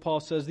people, Paul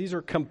says, these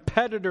are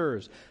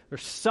competitors. They're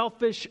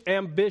selfish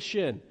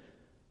ambition.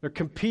 They're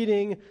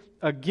competing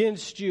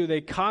against you.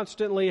 They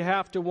constantly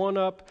have to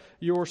one-up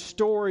your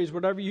stories.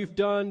 Whatever you've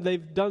done,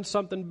 they've done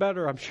something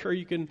better. I'm sure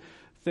you can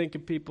think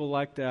of people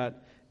like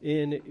that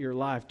in your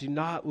life. Do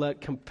not let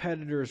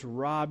competitors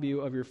rob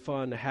you of your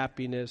fun,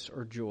 happiness,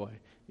 or joy.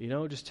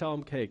 Just tell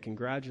them, hey,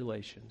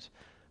 congratulations.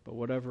 But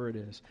whatever it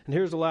is. And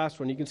here's the last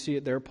one. You can see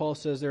it there. Paul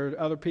says there are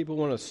other people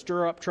who want to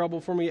stir up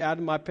trouble for me, add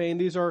to my pain.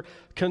 These are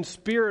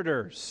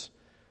conspirators.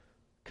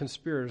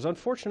 Conspirators.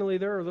 Unfortunately,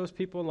 there are those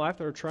people in life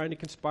that are trying to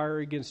conspire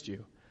against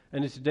you.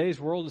 And in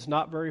today's world, it's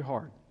not very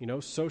hard.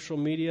 Social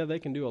media, they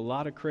can do a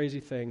lot of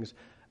crazy things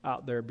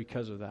out there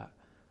because of that.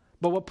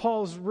 But what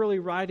Paul's really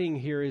writing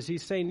here is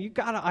he's saying you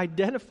got to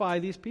identify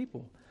these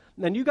people.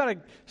 And you got to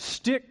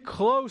stick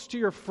close to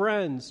your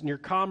friends and your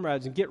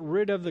comrades and get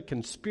rid of the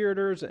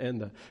conspirators and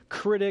the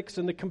critics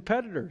and the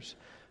competitors.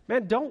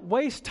 Man, don't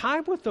waste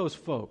time with those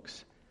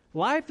folks.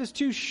 Life is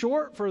too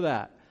short for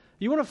that.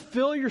 You want to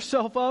fill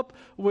yourself up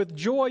with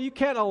joy. You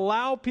can't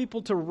allow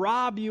people to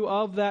rob you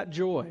of that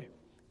joy.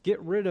 Get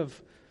rid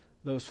of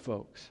those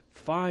folks.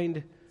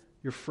 Find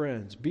your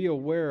friends. Be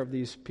aware of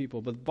these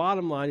people. But the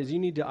bottom line is you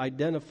need to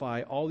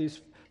identify all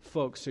these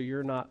folks so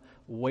you're not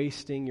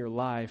wasting your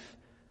life,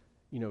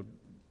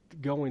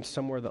 going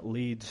somewhere that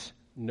leads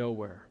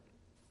nowhere.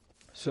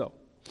 So,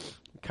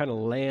 kind of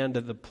land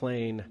the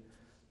plane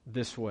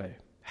this way.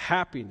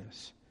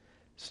 Happiness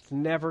is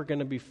never going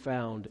to be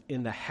found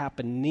in the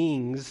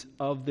happenings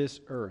of this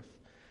earth.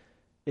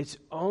 It's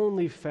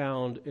only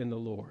found in the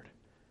Lord.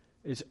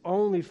 It's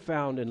only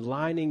found in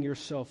lining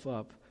yourself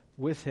up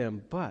with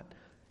Him. But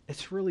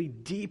it's really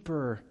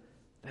deeper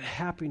than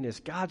happiness.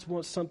 God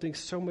wants something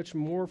so much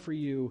more for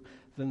you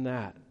than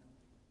that.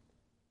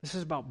 This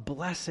is about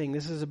blessing.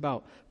 This is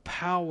about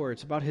power.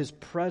 It's about His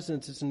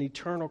presence. It's an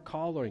eternal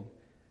calling.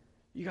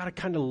 You got to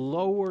kind of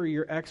lower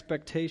your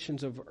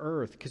expectations of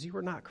earth because you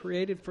were not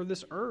created for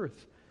this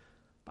earth.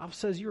 The Bible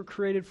says you were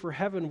created for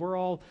heaven. We're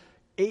all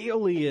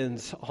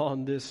aliens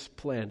on this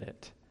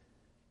planet.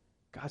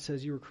 God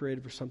says you were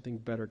created for something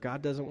better.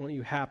 God doesn't want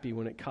you happy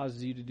when it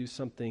causes you to do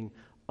something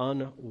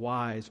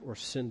unwise or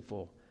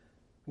sinful.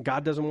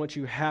 God doesn't want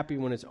you happy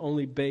when it's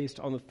only based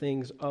on the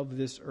things of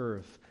this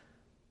earth.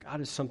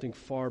 God is something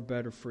far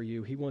better for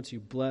you. He wants you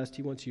blessed.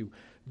 He wants you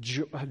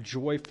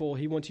joyful.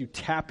 He wants you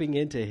tapping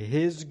into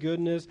His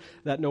goodness,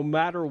 that no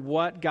matter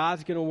what,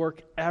 God's going to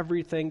work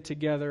everything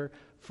together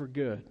for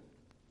good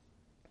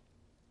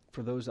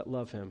for those that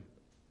love Him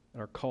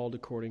and are called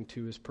according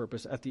to His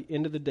purpose. At the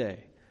end of the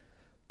day,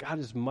 God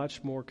is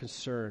much more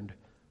concerned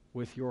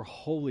with your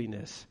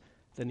holiness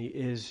than He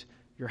is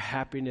your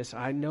happiness.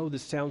 I know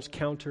this sounds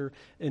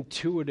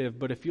counterintuitive,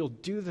 but if you'll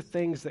do the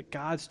things that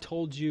God's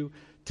told you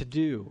to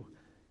do,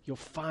 you'll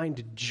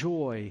find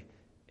joy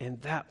in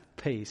that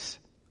pace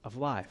of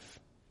life.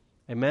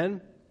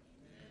 Amen?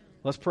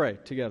 Let's pray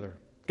together.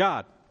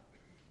 God,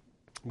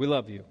 we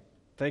love You.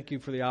 Thank You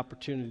for the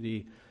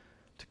opportunity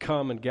to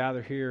come and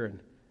gather here and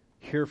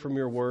hear from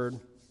Your word.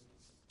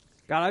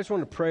 God, I just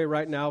want to pray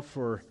right now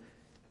for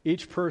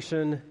each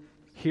person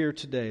here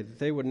today that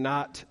they would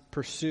not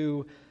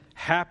pursue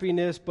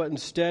happiness, but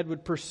instead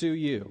would pursue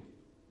You.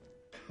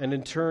 And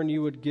in turn,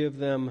 You would give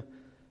them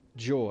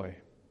joy.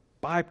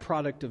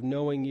 Byproduct of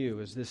knowing You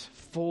is this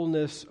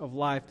fullness of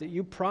life that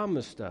You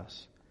promised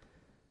us.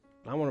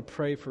 I want to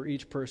pray for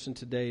each person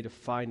today to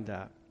find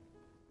that.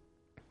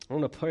 I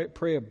want to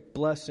pray a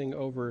blessing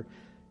over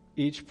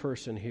each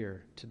person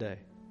here today.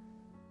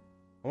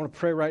 I want to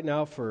pray right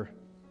now for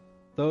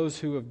those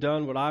who have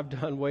done what I've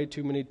done way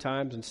too many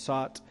times and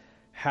sought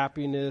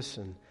happiness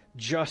and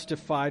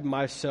justified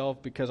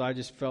myself because I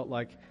just felt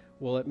like,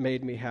 well, it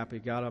made me happy.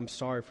 God, I'm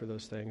sorry for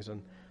those things.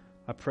 And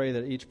I pray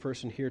that each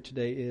person here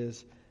today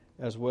is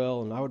as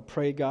well. And I would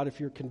pray, God, if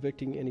You're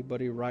convicting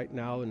anybody right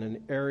now in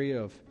an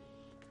area of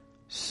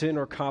sin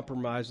or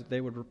compromise, that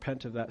they would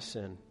repent of that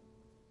sin.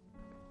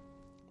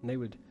 And they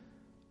would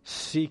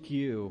seek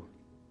You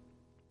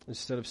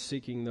instead of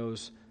seeking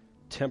those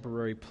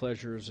temporary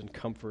pleasures and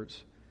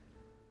comforts.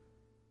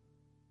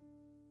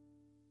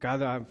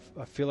 God,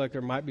 I feel like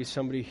there might be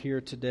somebody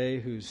here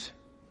today who's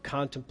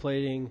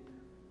contemplating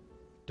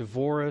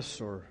divorce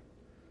or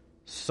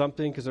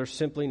something because they're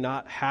simply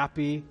not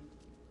happy.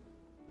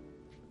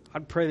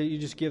 I'd pray that You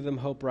just give them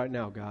hope right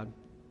now, God.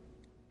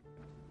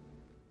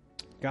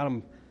 God,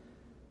 I'm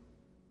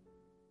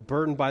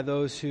burdened by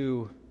those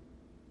who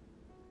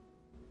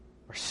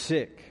are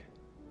sick.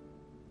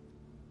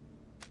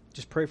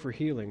 Just pray for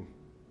healing.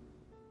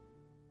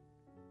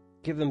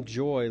 Give them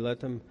joy. Let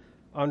them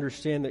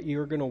understand that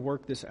You're going to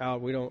work this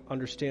out. We don't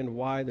understand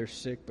why they're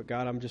sick, but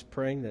God, I'm just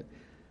praying that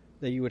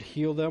You would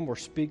heal them or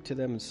speak to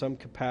them in some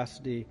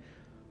capacity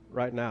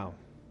right now.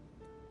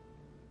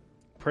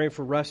 Praying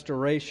for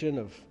restoration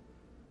of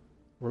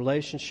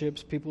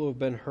relationships, people who have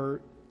been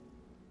hurt.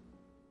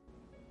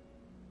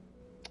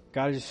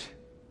 God, I just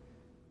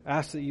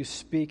ask that You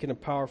speak in a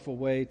powerful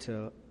way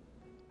to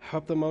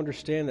help them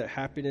understand that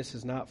happiness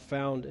is not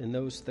found in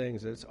those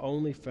things, that it's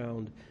only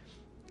found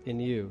in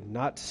You,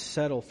 not to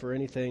settle for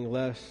anything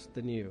less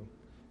than You.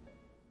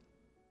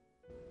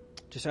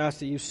 Just ask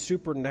that You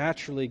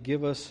supernaturally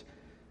give us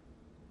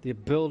the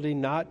ability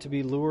not to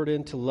be lured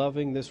into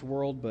loving this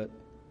world, but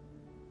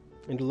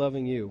into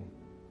loving You.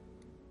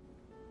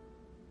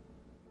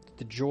 That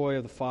the joy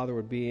of the Father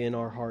would be in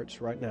our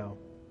hearts right now.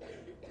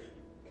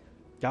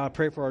 God, I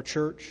pray for our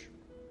church,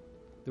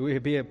 that we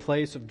would be a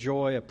place of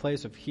joy, a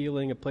place of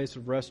healing, a place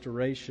of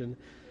restoration,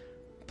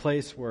 a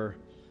place where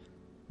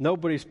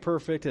nobody's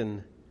perfect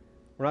and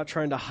we're not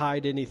trying to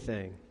hide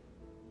anything.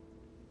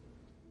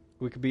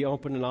 We could be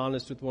open and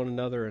honest with one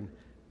another and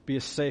be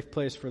a safe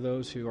place for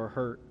those who are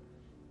hurt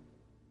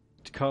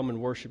to come and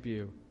worship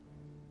You,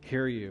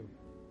 hear You.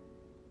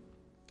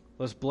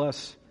 Let's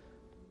bless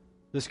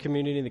this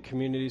community and the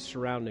communities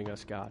surrounding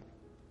us, God.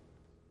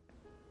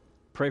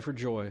 Pray for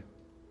joy,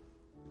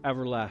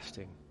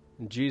 everlasting.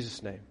 In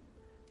Jesus' name,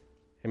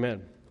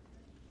 amen.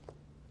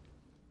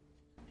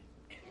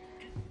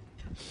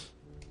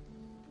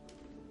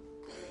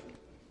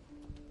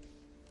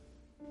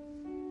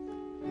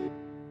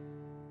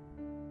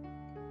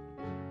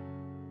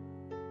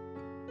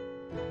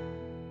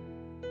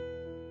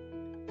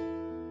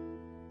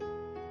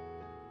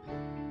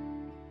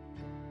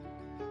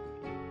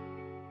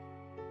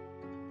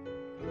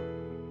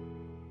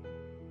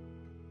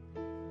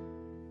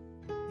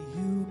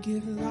 You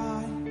give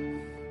life,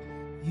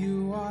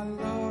 you are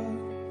love,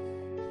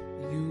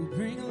 you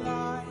bring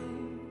light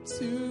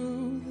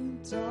to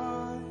the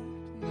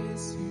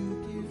darkness,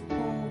 you give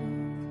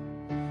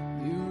hope,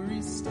 you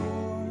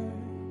restore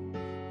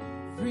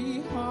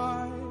every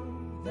heart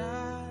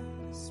that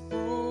is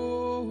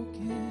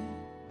broken.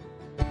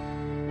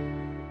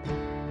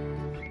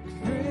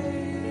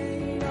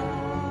 Great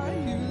are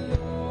you,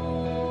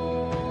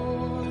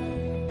 Lord.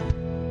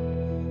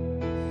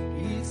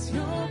 It's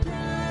your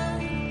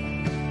breath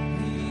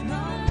in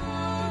our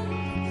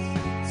lungs,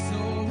 so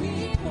we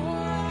pour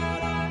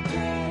out our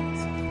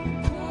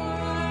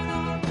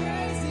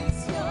praise in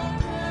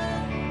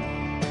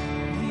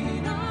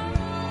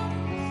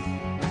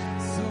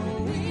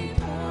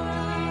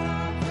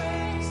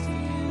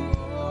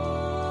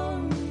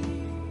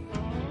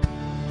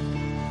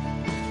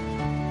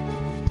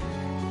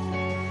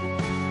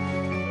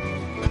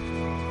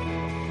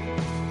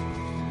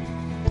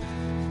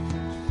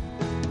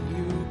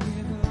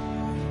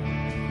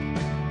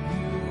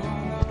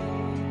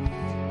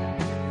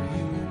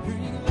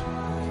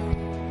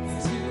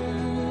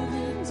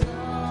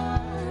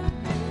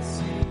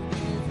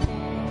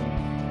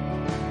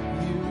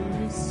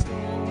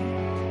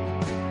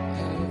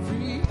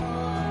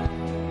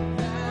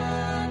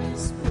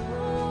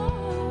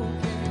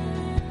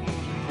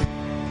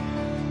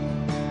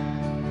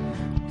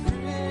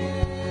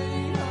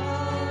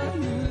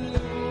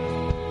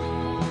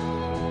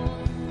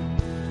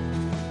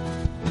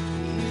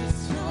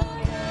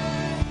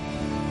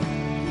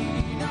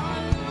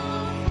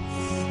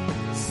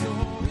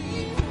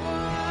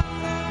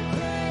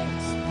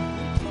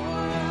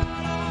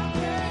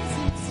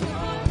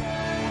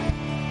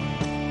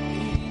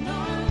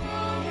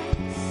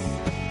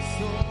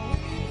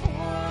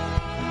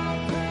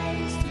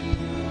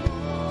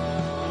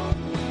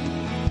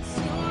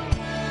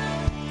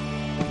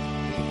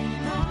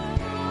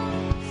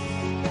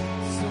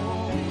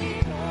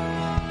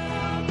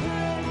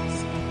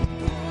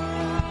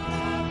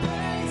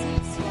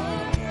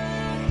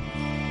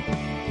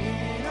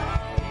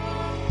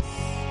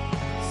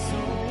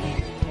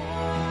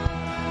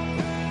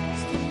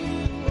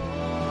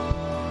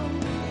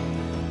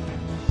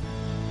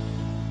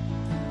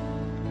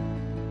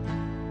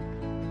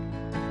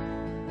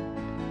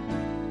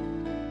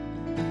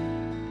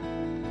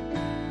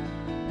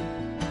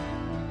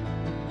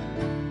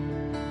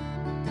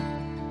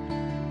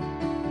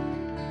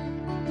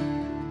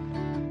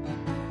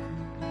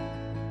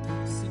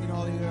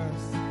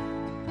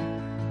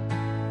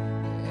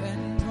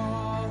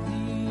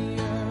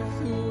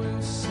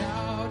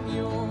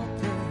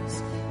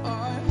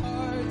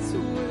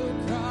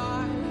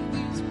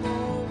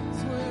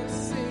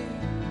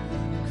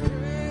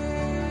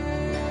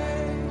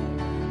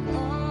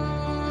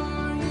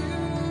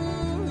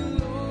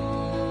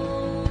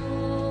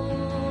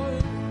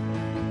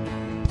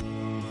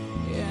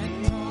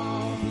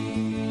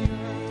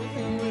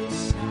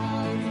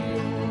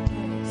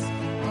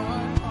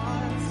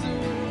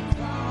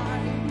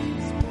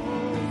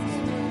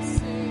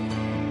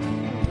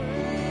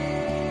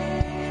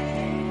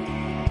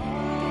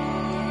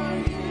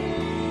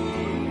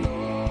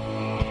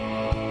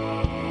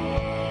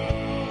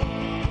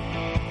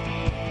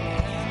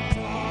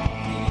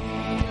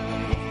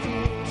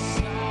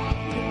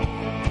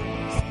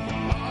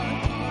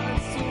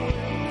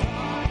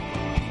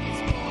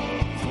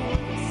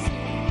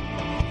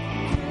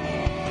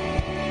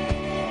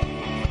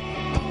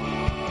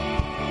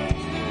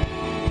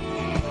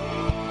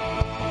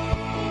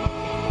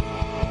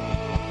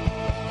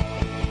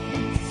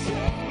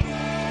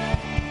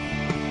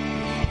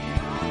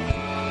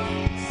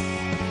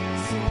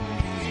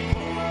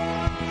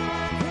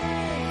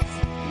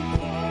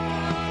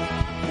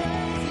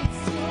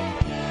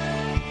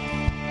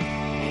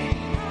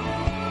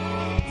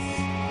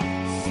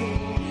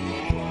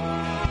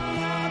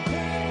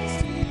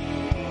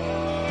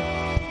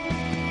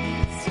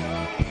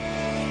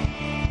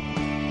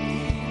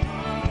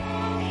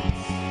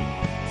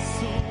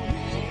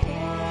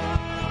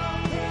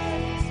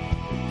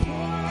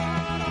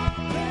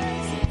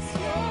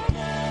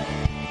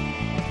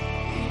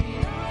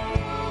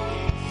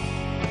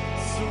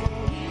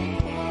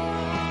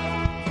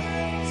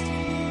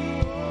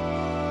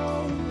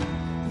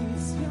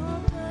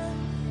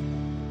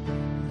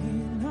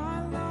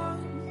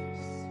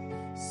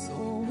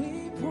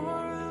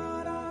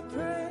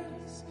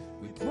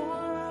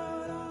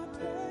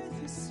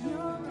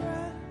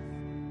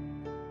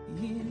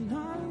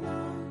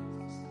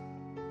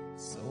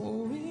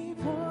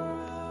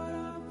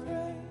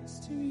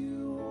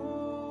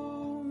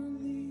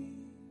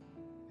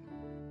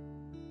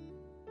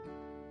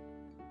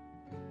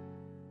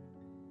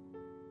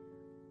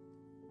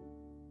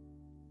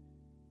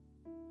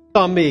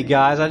On me,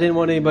 guys. I didn't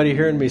want anybody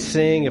hearing me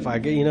sing. If I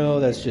get,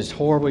 that's just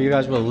horrible. You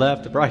guys would have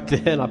left right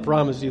then. I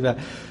promise you that.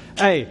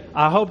 Hey,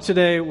 I hope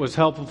today was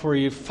helpful for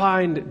you.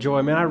 Find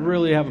joy, man. I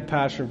really have a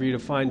passion for you to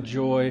find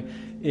joy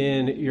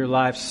in your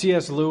life.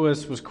 C.S.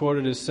 Lewis was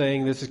quoted as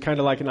saying this is kind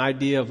of like an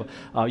idea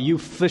of you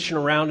fishing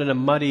around in a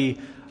muddy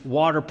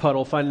water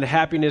puddle, finding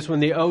happiness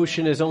when the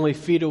ocean is only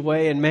feet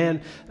away. And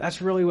man,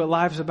 that's really what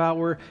life's about.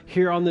 We're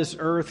here on this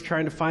earth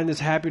trying to find this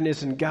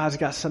happiness, and God's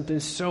got something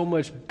so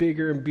much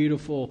bigger and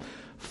beautiful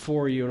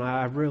for you. And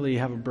I really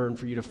have a burden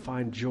for you to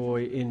find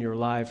joy in your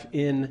life,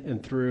 in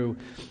and through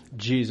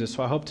Jesus.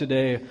 So I hope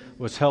today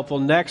was helpful.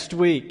 Next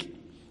week,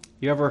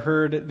 you ever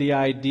heard the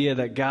idea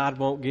that God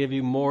won't give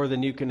you more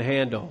than you can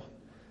handle?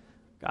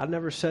 God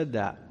never said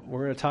that.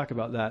 We're going to talk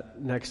about that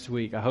next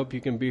week. I hope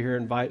you can be here,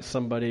 invite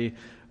somebody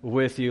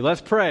with you. Let's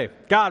pray.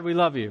 God, we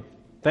love you.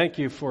 Thank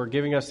you for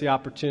giving us the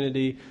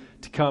opportunity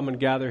to come and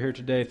gather here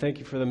today. Thank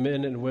you for the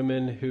men and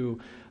women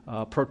who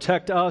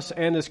protect us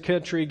and this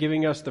country,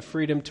 giving us the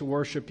freedom to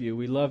worship you.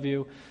 We love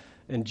you.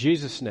 In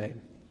Jesus'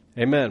 name,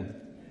 amen.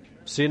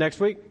 See you next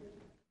week.